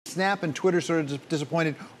Snap and Twitter sort of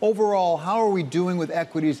disappointed. Overall, how are we doing with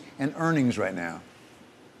equities and earnings right now?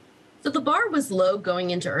 So the bar was low going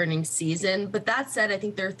into earnings season, but that said, I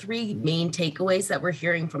think there are three main takeaways that we're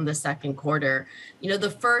hearing from the second quarter. The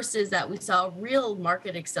first is that we saw real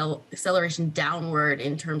market acceleration downward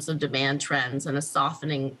in terms of demand trends and a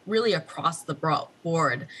softening really across the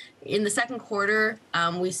board. In the second quarter,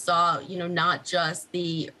 we saw, not just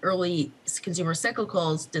the early consumer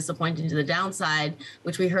cyclicals disappointing to the downside,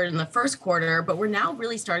 which we heard in the first quarter, but we're now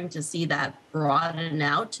really starting to see that broaden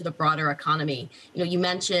out to the broader economy. You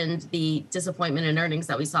mentioned the disappointment in earnings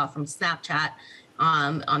that we saw from Snapchat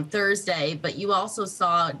on Thursday, but you also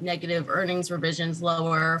saw negative earnings revisions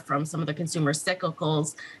lower from some of the consumer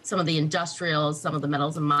cyclicals, some of the industrials, some of the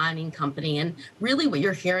metals and mining company. And really what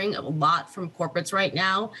you're hearing a lot from corporates right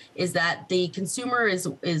now is that the consumer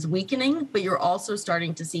is weakening, but you're also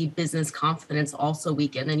starting to see business confidence also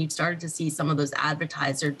weaken. And you've started to see some of those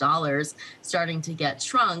advertiser dollars starting to get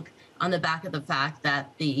shrunk on the back of the fact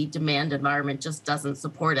that the demand environment just doesn't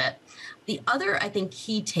support it. The other, I think,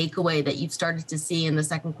 key takeaway that you've started to see in the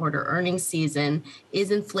second quarter earnings season is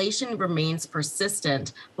inflation remains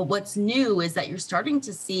persistent. But what's new is that you're starting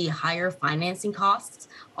to see higher financing costs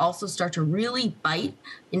also start to really bite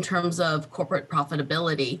in terms of corporate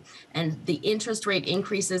profitability. And the interest rate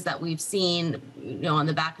increases that we've seen, on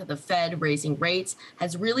the back of the Fed raising rates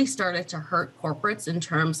has really started to hurt corporates in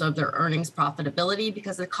terms of their earnings profitability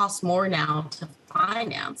because it costs more now to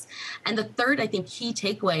finance. And the third, I think, key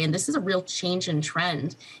takeaway, and this is a real change in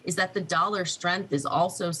trend, is that the dollar strength is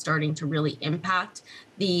also starting to really impact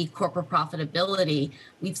the corporate profitability.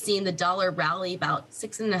 We've seen the dollar rally about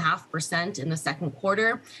 6.5% in the second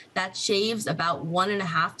quarter. That shaves about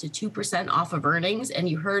 1.5% to 2% off of earnings. And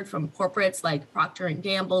you heard from corporates like Procter &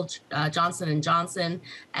 Gamble, Johnson & Johnson,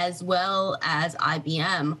 as well as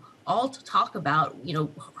IBM, all to talk about,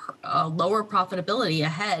 lower profitability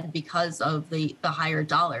ahead because of the higher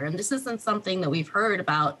dollar. And this isn't something that we've heard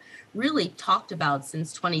about, really talked about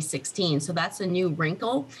since 2016. So that's a new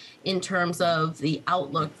wrinkle in terms of the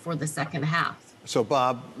outlook for the second half. So,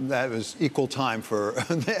 Bob, that was equal time for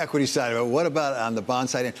the equity side of it. What about on the bond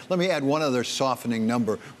side? And let me add one other softening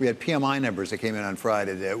number. We had PMI numbers that came in on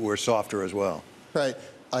Friday that were softer as well. Right.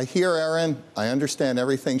 I hear Erin. I understand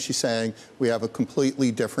everything she's saying. We have a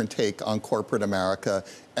completely different take on corporate America,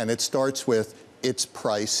 and it starts with it's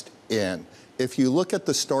priced in. If you look at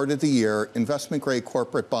the start of the year, investment-grade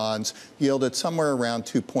corporate bonds yielded somewhere around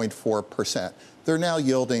 2.4%. They're now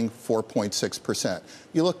yielding 4.6%.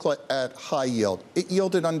 You look at high yield. It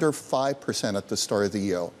yielded under 5% at the start of the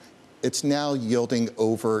year. It's now yielding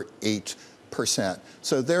over 8%.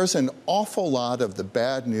 So there's an awful lot of the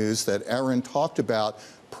bad news that Erin talked about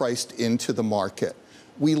priced into the market.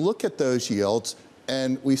 We look at those yields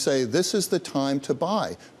and we say this is the time to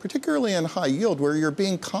buy, particularly in high yield where you're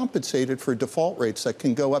being compensated for default rates that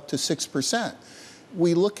can go up to 6%.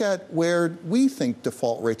 We look at where we think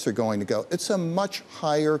default rates are going to go. It's a much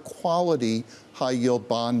higher quality high yield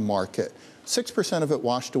bond market. 6% of it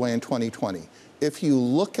washed away in 2020. If you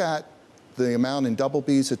look at the amount in double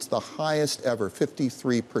Bs, it's the highest ever,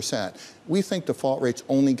 53%. We think default rates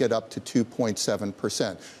only get up to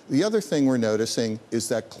 2.7%. The other thing we're noticing is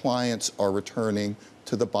that clients are returning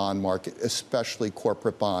to the bond market, especially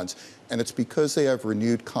corporate bonds. And it's because they have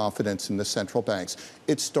renewed confidence in the central banks.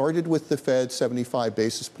 It started with the Fed's 75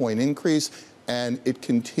 basis point increase, and it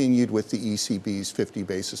continued with the ECB's 50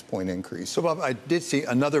 basis point increase. So, Bob, I did see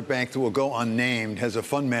another bank that will go unnamed has a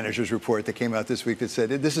fund manager's report that came out this week that said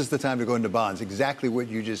this is the time to go into bonds, exactly what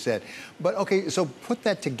you just said. But, okay, so put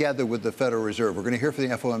that together with the Federal Reserve. We're going to hear from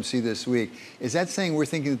the FOMC this week. Is that saying we're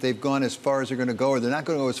thinking that they've gone as far as they're going to go, or they're not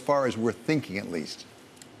going to go as far as we're thinking, at least?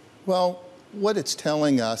 Well, what it's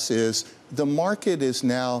telling us is the market is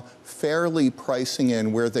now fairly pricing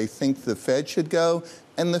in where they think the Fed should go,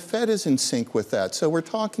 and the Fed is in sync with that. So we're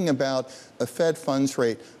talking about a Fed funds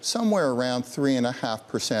rate somewhere around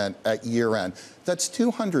 3.5% at year end. That's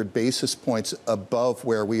 200 basis points above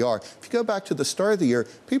where we are. If you go back to the start of the year,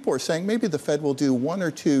 people were saying maybe the Fed will do 1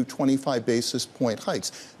 or 2 25 basis point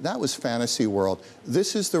hikes. That was fantasy world.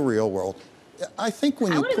 This is the real world. I think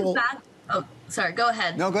when you pull... Oh, sorry, go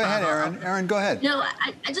ahead. No, go ahead, Erin. Erin, go ahead. No,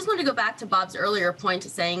 I just want to go back to Bob's earlier point to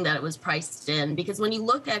saying that it was priced in, because when you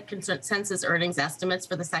look at consensus earnings estimates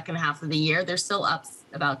for the second half of the year, they're still up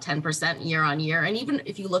about 10% year on year. And even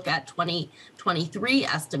if you look at 2023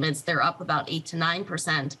 estimates, they're up about 8 to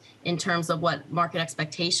 9% in terms of what market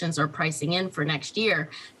expectations are pricing in for next year.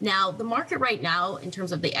 Now, the market right now, in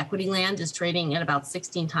terms of the equity land, is trading at about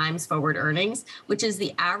 16 times forward earnings, which is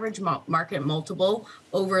the average market multiple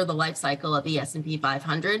over the life cycle of the S&P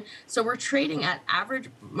 500. So we're trading at average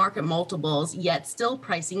market multiples, yet still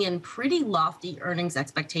pricing in pretty lofty earnings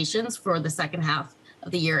expectations for the second half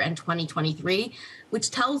of the year and 2023, which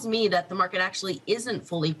tells me that the market actually isn't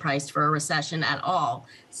fully priced for a recession at all.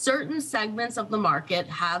 Certain segments of the market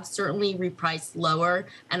have certainly repriced lower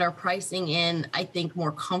and are pricing in, I think,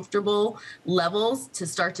 more comfortable levels to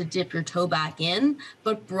start to dip your toe back in.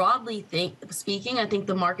 But broadly speaking, I think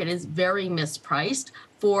the market is very mispriced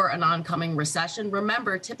for an oncoming recession.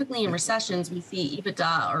 Remember, typically in recessions, we see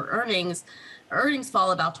EBITDA or earnings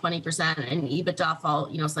fall about 20% and EBITDA fall,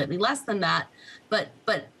 slightly less than that. But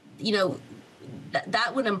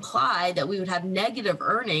that would imply that we would have negative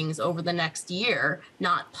earnings over the next year,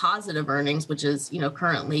 not positive earnings, which is,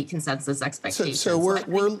 currently consensus expectations. So we're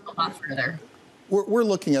a lot further. We're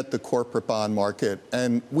looking at the corporate bond market,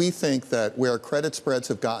 and we think that where credit spreads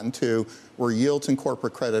have gotten to, where yields in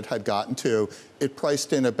corporate credit had gotten to, it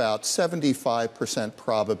priced in about 75%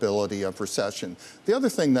 probability of recession. The other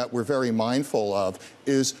thing that we're very mindful of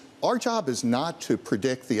is our job is not to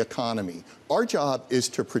predict the economy. Our job is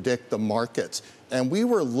to predict the markets. And we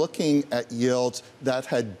were looking at yields that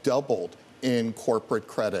had doubled in corporate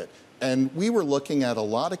credit. And we were looking at a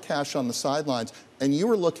lot of cash on the sidelines, and you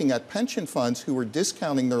were looking at pension funds who were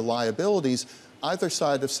discounting their liabilities either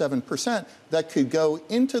side of 7% that could go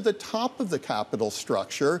into the top of the capital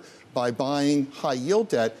structure by buying high yield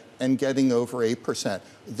debt and getting over 8%.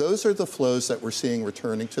 Those are the flows that we're seeing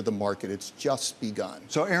returning to the market. It's just begun.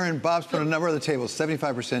 So, Erin, Bob's put a number on the table,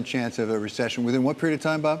 75% chance of a recession. Within what period of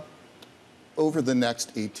time, Bob? Over the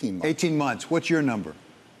next 18 months. 18 months. What's your number?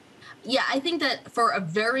 Yeah, I think that for a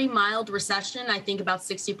very mild recession, I think about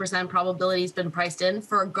 60% probability has been priced in.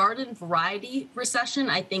 For a garden variety recession,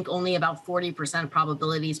 I think only about 40%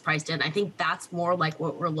 probability is priced in. I think that's more like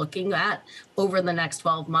what we're looking at over the next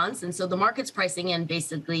 12 months. And so the market's pricing in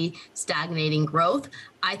basically stagnating growth.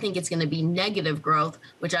 I think it's going to be negative growth,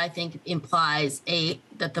 which I think implies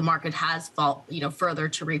that the market has further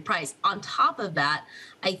to reprice. On top of that,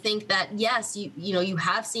 I think that yes, you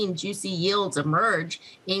have seen juicy yields emerge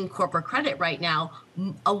in corporate credit right now.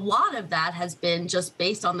 A lot of that has been just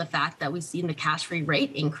based on the fact that we've seen the cash-free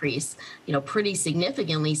rate increase, pretty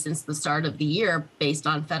significantly since the start of the year based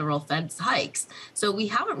on federal Fed's hikes. So we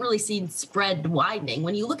haven't really seen spread widening.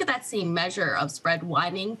 When you look at that same measure of spread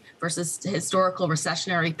widening versus historical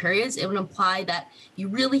recessionary periods, it would imply that you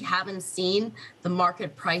really haven't seen the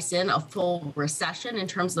market price in a full recession in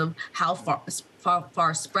terms of how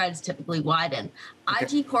far spreads typically widen.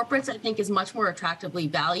 Okay. IG corporates, I think, is much more attractively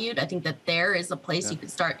valued. I think that there is a place you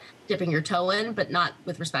could start dipping your toe in, but not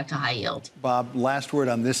with respect to high yield. Bob, last word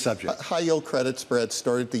on this subject. High yield credit spreads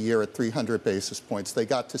started the year at 300 basis points. They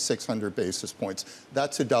got to 600 basis points.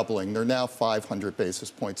 That's a doubling. They're now 500 basis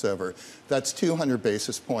points over. That's 200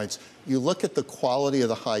 basis points. You look at the quality of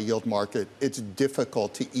the high yield market, it's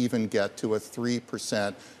difficult to even get to a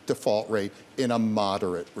 3% default rate in a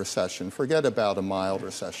moderate recession. Forget about a mild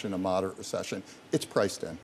recession, a moderate recession. It's priced in.